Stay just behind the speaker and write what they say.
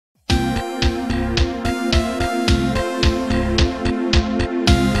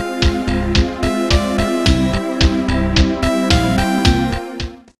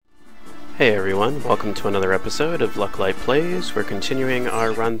everyone, welcome to another episode of Lucklight Plays. We're continuing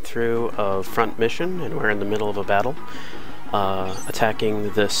our run-through of Front Mission, and we're in the middle of a battle, attacking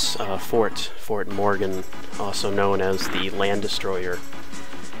this Fort Morgan, also known as the Land Destroyer,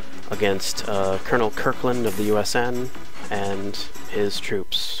 against Colonel Kirkland of the USN and his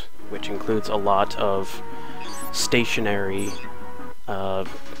troops, which includes a lot of stationary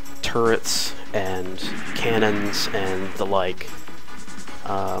turrets and cannons and the like.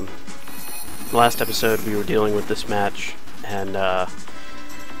 Last episode we were dealing with this match, and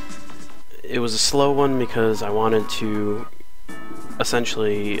it was a slow one because I wanted to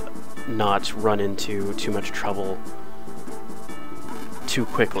essentially not run into too much trouble too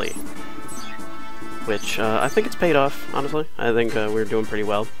quickly, which I think it's paid off, honestly. I think we're doing pretty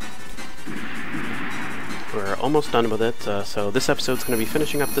well. We're almost done with it, so this episode's going to be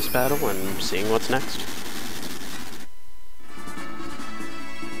finishing up this battle and seeing what's next.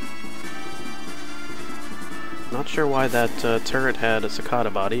 Not sure why that turret had a cicada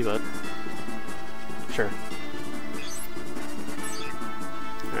body, but sure.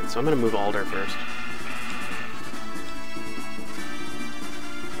 Alright, so I'm going to move Alder first.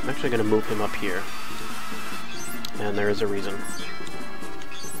 I'm actually going to move him up here. And there is a reason.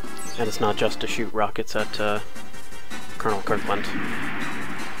 And it's not just to shoot rockets at Colonel Kirkland.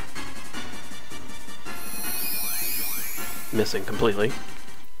 Missing completely.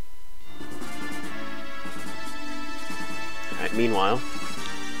 Alright, meanwhile,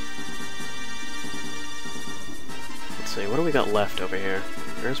 let's see, what do we got left over here?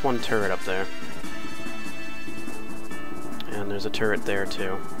 There's one turret up there. And there's a turret there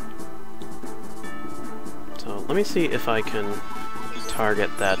too. So let me see if I can target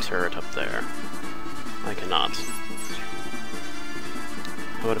that turret up there. I cannot.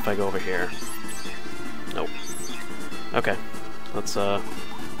 How about if I go over here? Nope. Okay, let's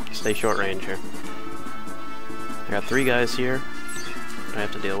stay short range here. I got 3 guys here that I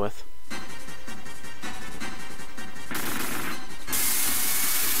have to deal with.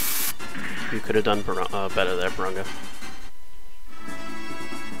 You could have done better there, Barunga.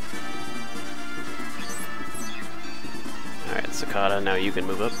 Alright, Cicada, now you can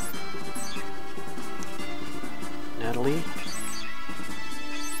move up. Natalie.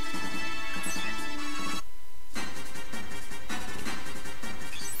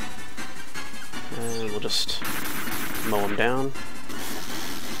 And we'll just mow him down.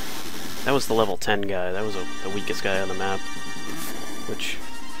 That was the level 10 guy. That was the weakest guy on the map, which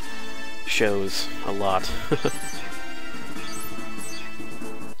shows a lot. Go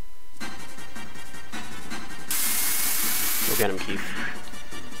get him, Keith.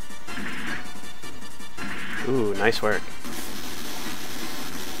 Ooh, nice work.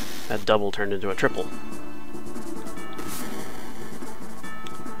 That double turned into a triple.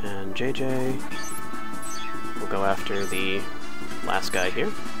 And JJ will go after the last guy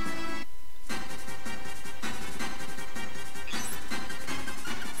here.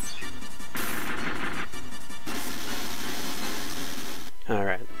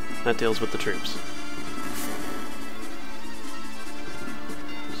 Alright, that deals with the troops.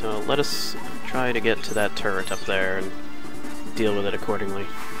 So let us try to get to that turret up there and deal with it accordingly.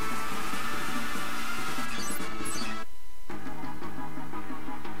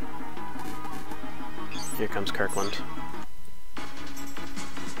 Here comes Kirkland.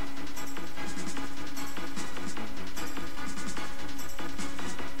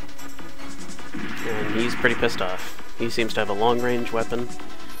 And he's pretty pissed off. He seems to have a long-range weapon,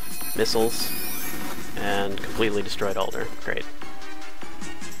 missiles, and completely destroyed Alder. Great.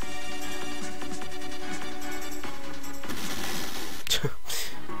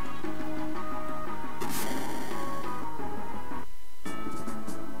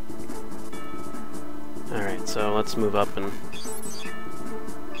 Alright, so let's move up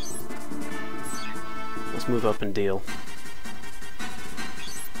and deal.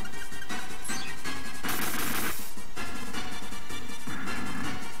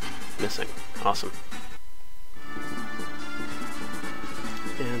 Missing. Awesome.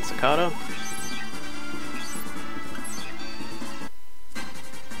 And Cicada.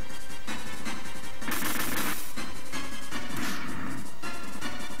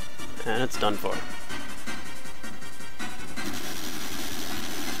 And it's done for.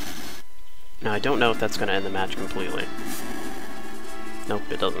 Now I don't know if that's going to end the match completely. Nope,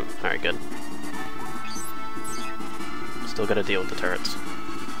 it doesn't. Alright, good. Still gotta deal with the turrets.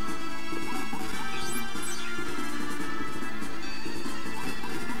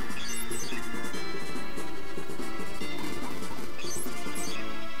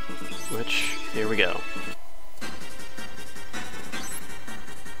 Which, here we go.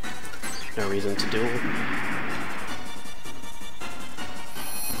 Now reason to duel.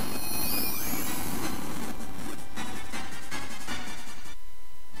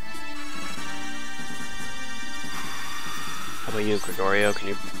 How about you, Gregorio? Can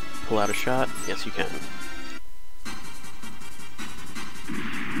you pull out a shot? Yes, you can.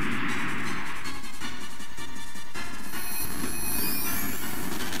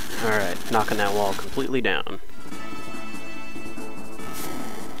 Alright, knocking that wall completely down.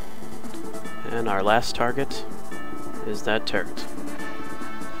 And our last target is that turret.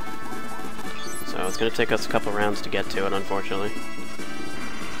 So it's going to take us a couple rounds to get to it, unfortunately.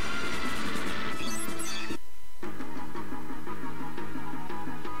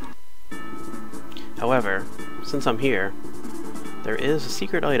 However, since I'm here, there is a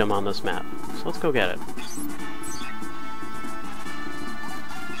secret item on this map, so let's go get it.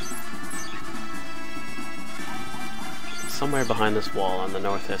 Somewhere behind this wall on the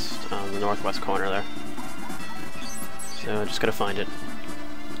northwest corner there. So I just gotta find it.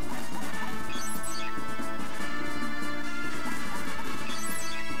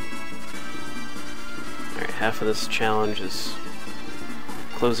 Alright, half of this challenge is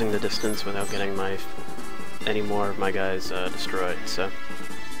closing the distance without getting any more of my guys destroyed, so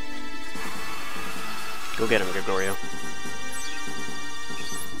go get him, Gregorio.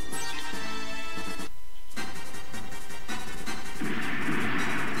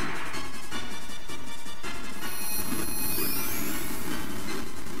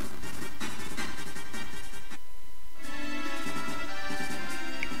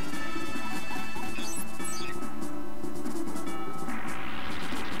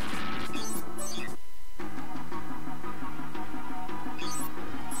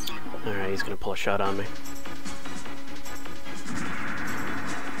 Alright, he's gonna pull a shot on me.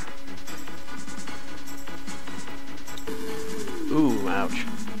 Ooh, ouch.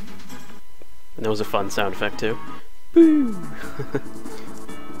 And that was a fun sound effect too. Boo!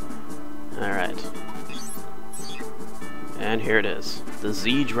 Alright. And here it is. The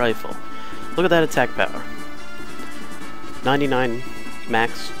Siege Rifle. Look at that attack power. 99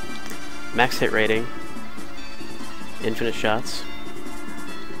 max hit rating. Infinite shots.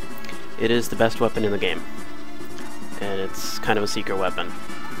 It is the best weapon in the game, and it's kind of a secret weapon.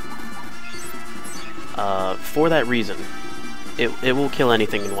 For that reason, it will kill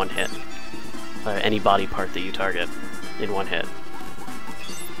anything in one hit, any body part that you target in one hit.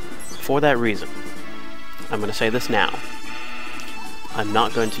 For that reason, I'm going to say this now, I'm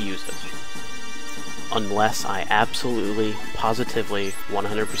not going to use it, unless I absolutely, positively,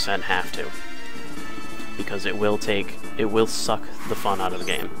 100% have to, because it will suck the fun out of the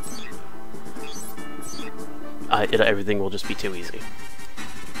game. Everything will just be too easy.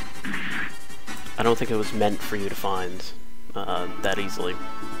 I don't think it was meant for you to find that easily.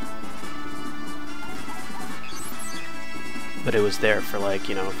 But it was there for, like,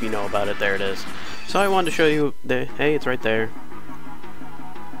 you know, if you know about it, there it is. So I wanted to show you, hey, it's right there.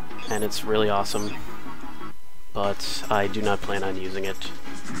 And it's really awesome. But I do not plan on using it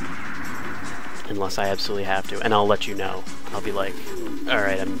unless I absolutely have to. And I'll let you know. I'll be like,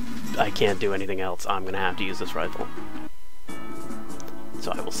 alright, I can't do anything else. I'm gonna have to use this rifle.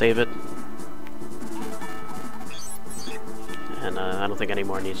 So I will save it. And I don't think any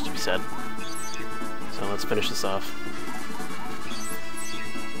more needs to be said. So let's finish this off.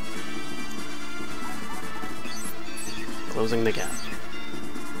 Closing the gap.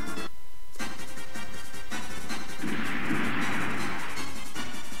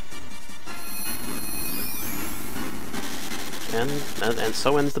 And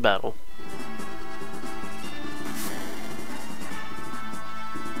so ends the battle.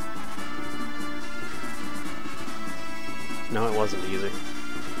 No, it wasn't easy.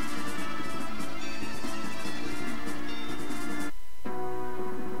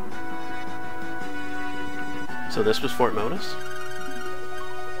 So this was Fort Monus?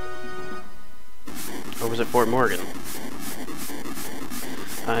 Or was it Fort Morgan?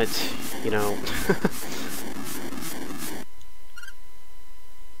 You know...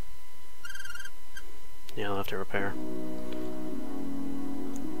 Yeah, I'll have to repair.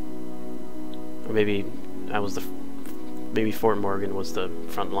 Or maybe maybe Fort Morgan was the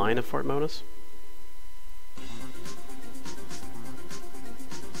front line of Fort Monus?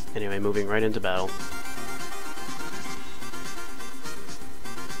 Anyway, moving right into battle.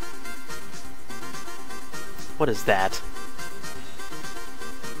 What is that?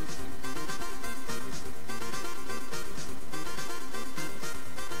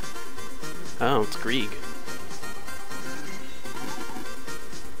 Oh, it's Grieg.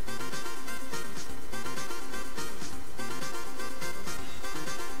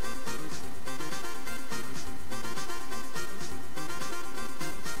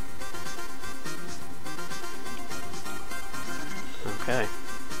 Okay.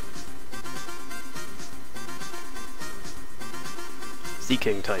 Sea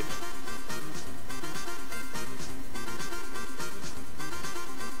King type.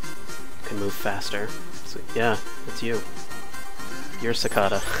 Can move faster. So, yeah, it's you. You're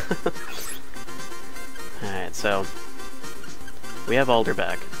Cicada. Alright, so we have Alder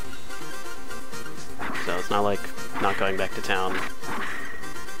back. So it's not like not going back to town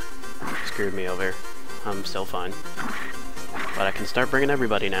screwed me over. I'm still fine. But I can start bringing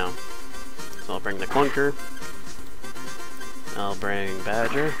everybody now. So I'll bring the Clunker. I'll bring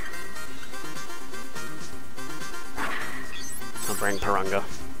Badger. I'll bring Parunga.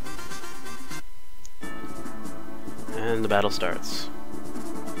 And the battle starts.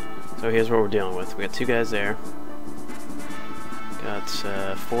 So here's what we're dealing with. We got 2 guys there. Got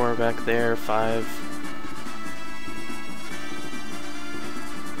 4 back there, 5.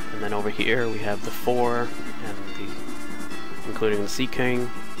 And then over here we have the 4, and including the Sea King.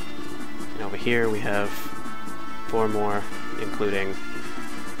 And over here we have 4 more, including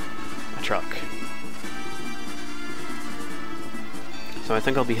a truck. So I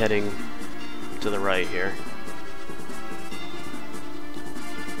think I'll be heading to the right here.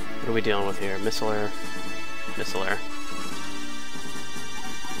 What are we dealing with here? Missiler, Missiler.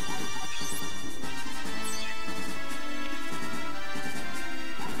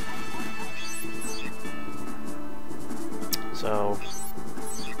 So,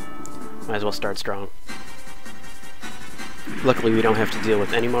 might as well start strong. Luckily we don't have to deal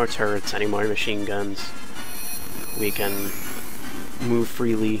with any more turrets, any more machine guns. We can move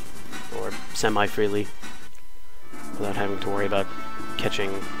freely, or semi-freely, without having to worry about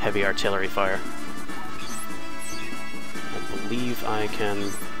catching heavy artillery fire. I believe I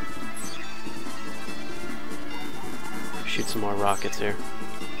can shoot some more rockets here.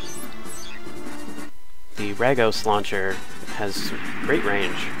 The Ragos launcher has great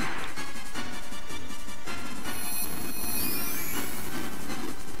range.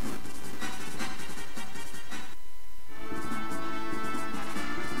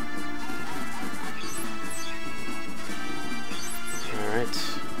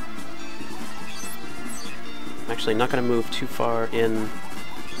 I'm actually not going to move too far in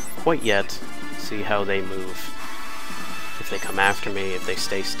quite yet. See how they move. If they come after me, if they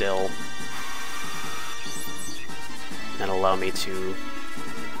stay still. That'll allow me to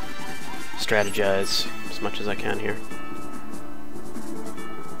strategize as much as I can here.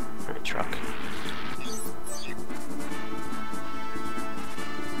 Alright, truck.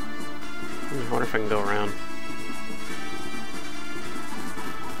 I wonder if I can go around.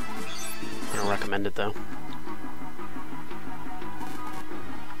 I don't recommend it though.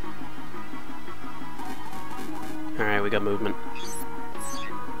 Alright, we got movement.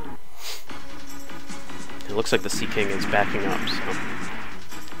 It looks like the Sea King is backing up, so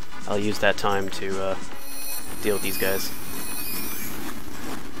I'll use that time to deal with these guys.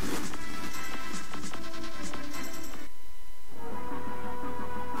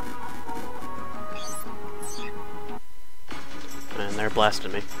 And they're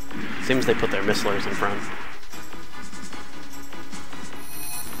blasting me. Seems they put their missilers in front.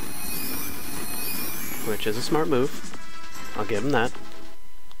 Which is a smart move. I'll give them that.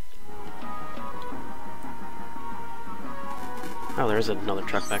 Oh, there is another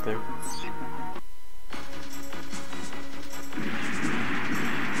truck back there.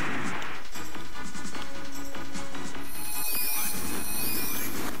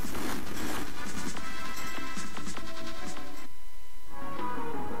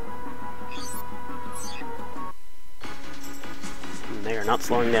 And they are not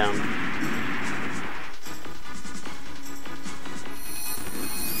slowing down.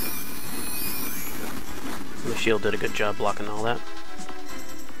 The shield did a good job blocking all that.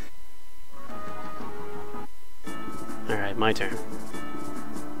 Alright, my turn.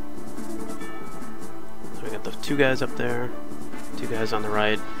 So we got the 2 guys up there, 2 guys on the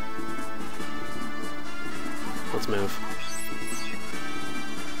right. Let's move.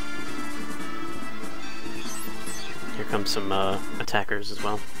 Here comes some attackers as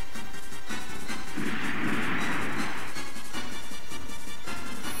well.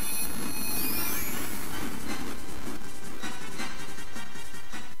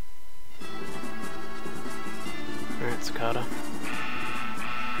 Alright, Cicada.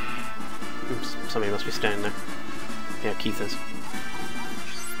 Oops, somebody must be standing there. Yeah, Keith is.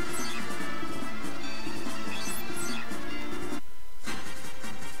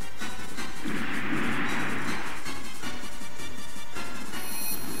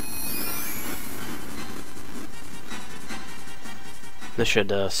 This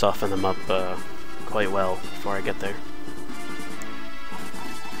should soften them up quite well before I get there.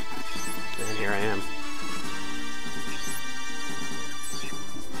 here I am.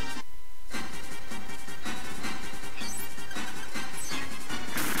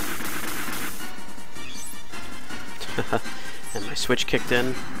 And my switch kicked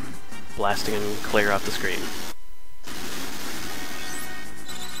in, blasting him clear off the screen.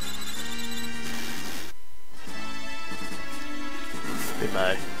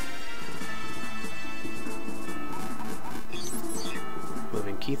 Goodbye.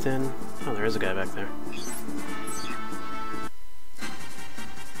 Moving Keith in. Oh, there is a guy back there.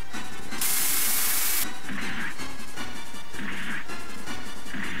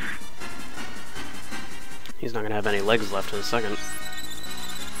 He's not gonna have any legs left in a second.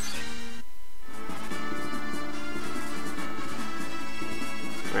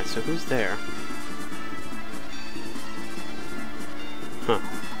 Alright, so who's there? Huh.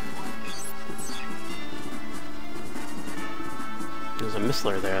 There's a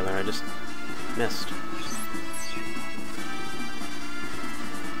Missler there that I just missed.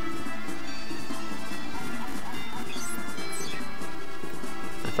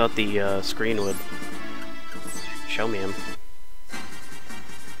 I thought the screen would show me him.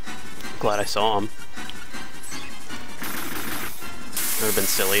 Glad I saw him. It would have been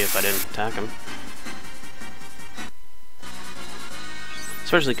silly if I didn't attack him.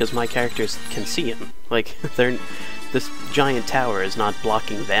 Especially because my characters can see him. Like, this giant tower is not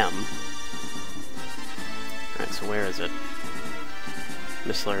blocking them. Alright, so where is it?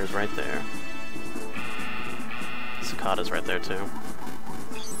 Missler is right there. Cicada's right there too.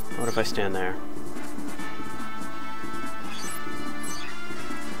 What if I stand there?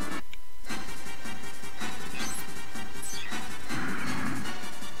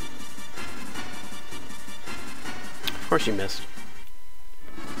 Of course you missed.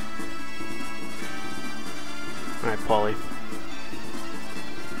 Alright, Paulie.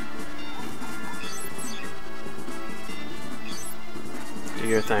 Do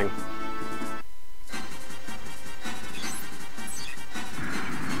your thing.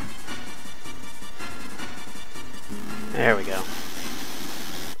 There we go.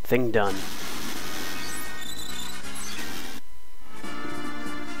 Thing done.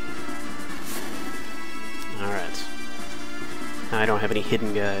 Alright. I don't have any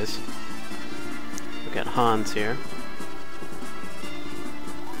hidden guys. We've got Hans here.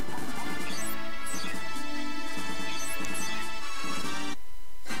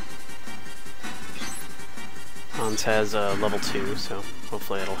 Hans has level 2, so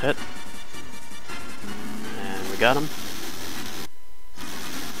hopefully it'll hit. And we got him.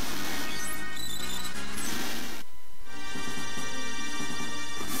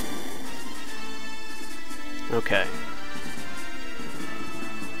 Okay.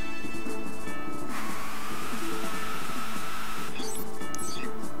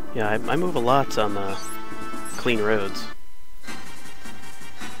 Yeah, I move a lot on the clean roads.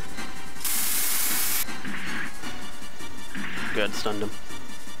 Good, stunned him.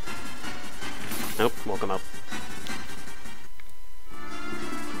 Nope, woke him up.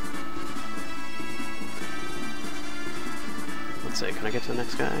 Let's see, can I get to the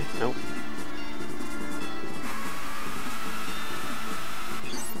next guy? Nope.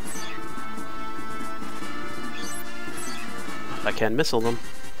 If I can missile them.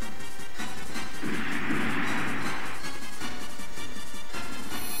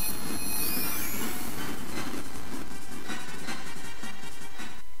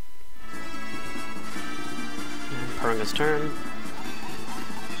 His turn.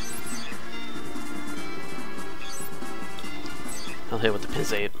 I'll hit with the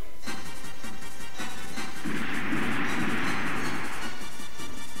Piz 8.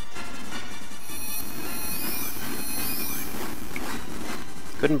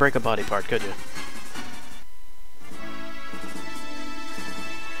 Couldn't break a body part, could you?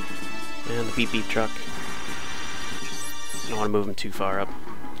 And the beep beep truck. I don't want to move him too far up,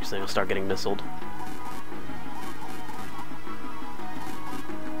 because then he'll start getting missiled.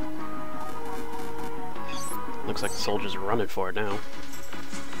 Looks like the soldiers are running for it now.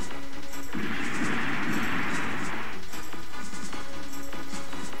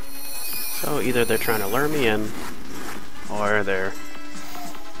 So either they're trying to lure me in, or they're...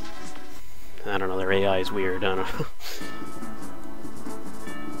 I don't know, their AI is weird, I don't know.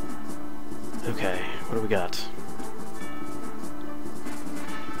 Okay, what do we got?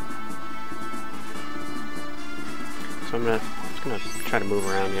 So I'm just gonna try to move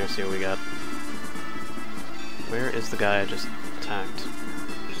around here, see what we got. Where is the guy I just attacked?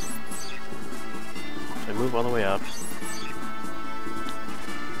 If I move all the way up...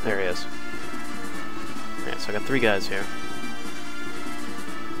 There he is. Alright, so I got 3 guys here.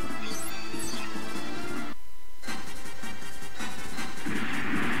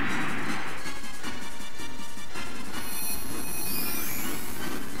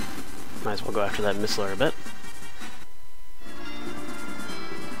 Might as well go after that Missler a bit.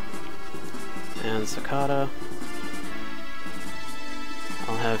 And Cicada.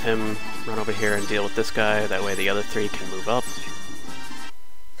 I'll have him run over here and deal with this guy, that way the other three can move up.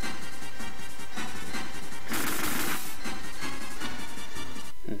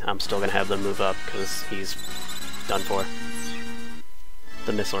 I'm still gonna have them move up, because he's done for.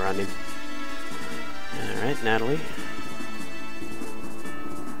 The Missler, I mean. Alright, Natalie.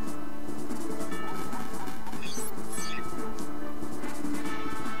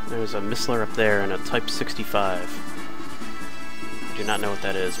 There's a Missler up there and a Type 65. I do not know what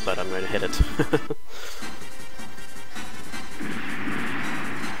that is, but I'm going to hit it.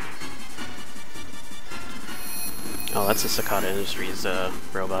 Oh, that's a Cicada Industries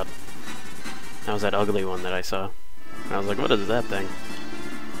robot. That was that ugly one that I saw. I was like, what is that thing?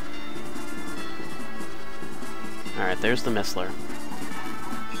 Alright, there's the Missler.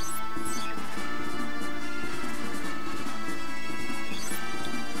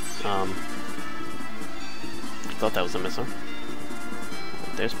 I thought that was a Missler.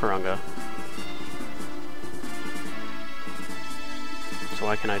 There's Parunga. So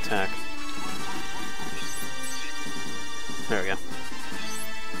why can I attack? There we go.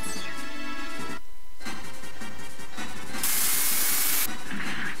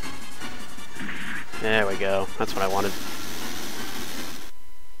 There we go. That's what I wanted.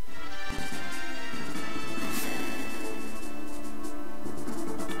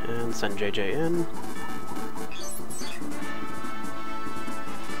 And send JJ in.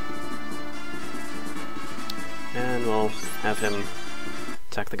 And we'll have him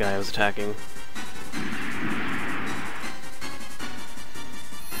attack the guy I was attacking.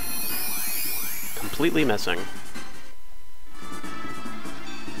 Completely missing.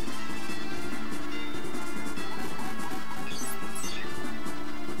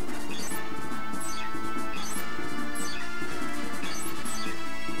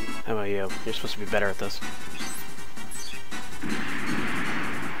 How about you? You're supposed to be better at this.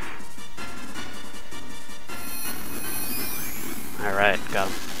 Alright, got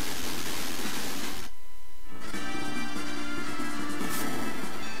him.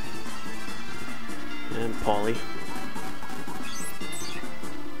 And Paulie.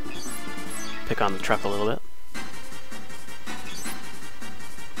 Pick on the truck a little bit.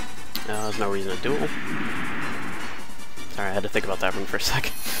 There's no reason to duel. Sorry, I had to think about that one for a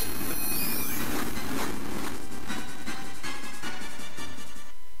second.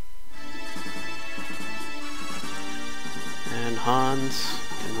 And Hans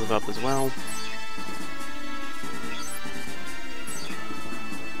can move up as well.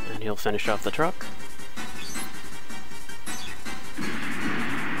 And he'll finish off the truck.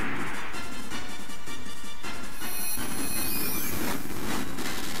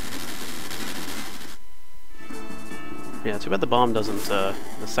 Yeah, too bad the bomb doesn't, the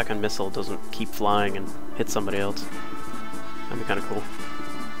second missile doesn't keep flying and hit somebody else. That'd be kind of cool.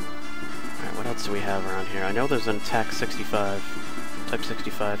 Alright, what else do we have around here? I know there's an attack 65. Type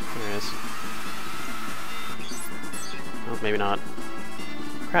 65. There it is. Oh, maybe not.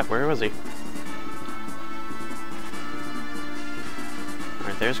 Crap, where was he?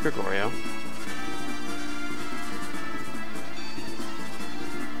 Alright, there's Gregorio.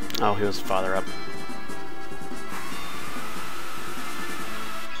 Oh, he was farther up.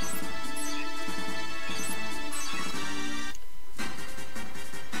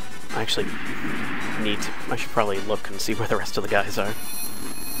 I actually need to... I should probably look and see where the rest of the guys are.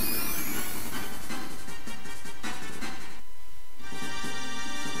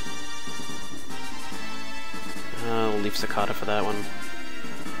 We'll leave Cicada for that one.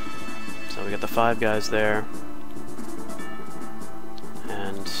 So we got the 5 guys there.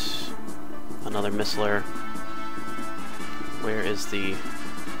 And another Missler. Where is the...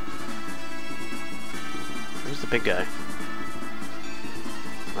 Where's the big guy?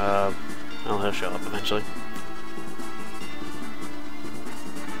 Well, he'll show up eventually.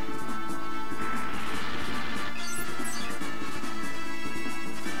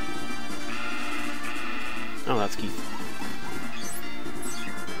 Oh, that's Keith.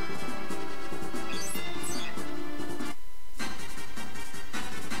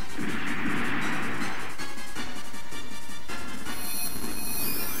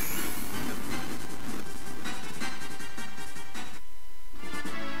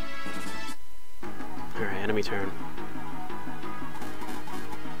 Enemy turn.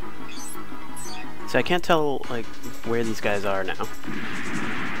 So I can't tell, like, where these guys are now.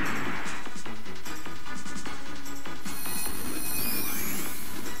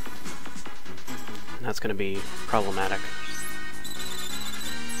 And that's gonna be problematic.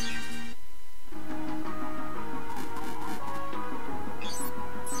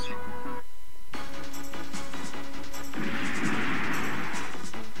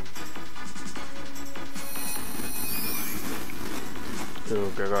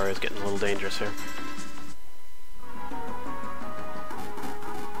 Gregorio is getting a little dangerous here.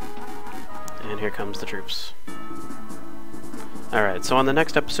 And here comes the troops. Alright, so on the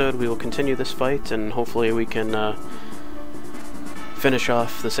next episode we will continue this fight, and hopefully we can finish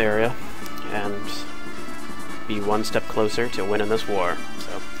off this area and be one step closer to winning this war.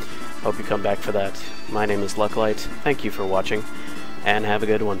 So, hope you come back for that. My name is Lucklight, thank you for watching, and have a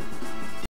good one.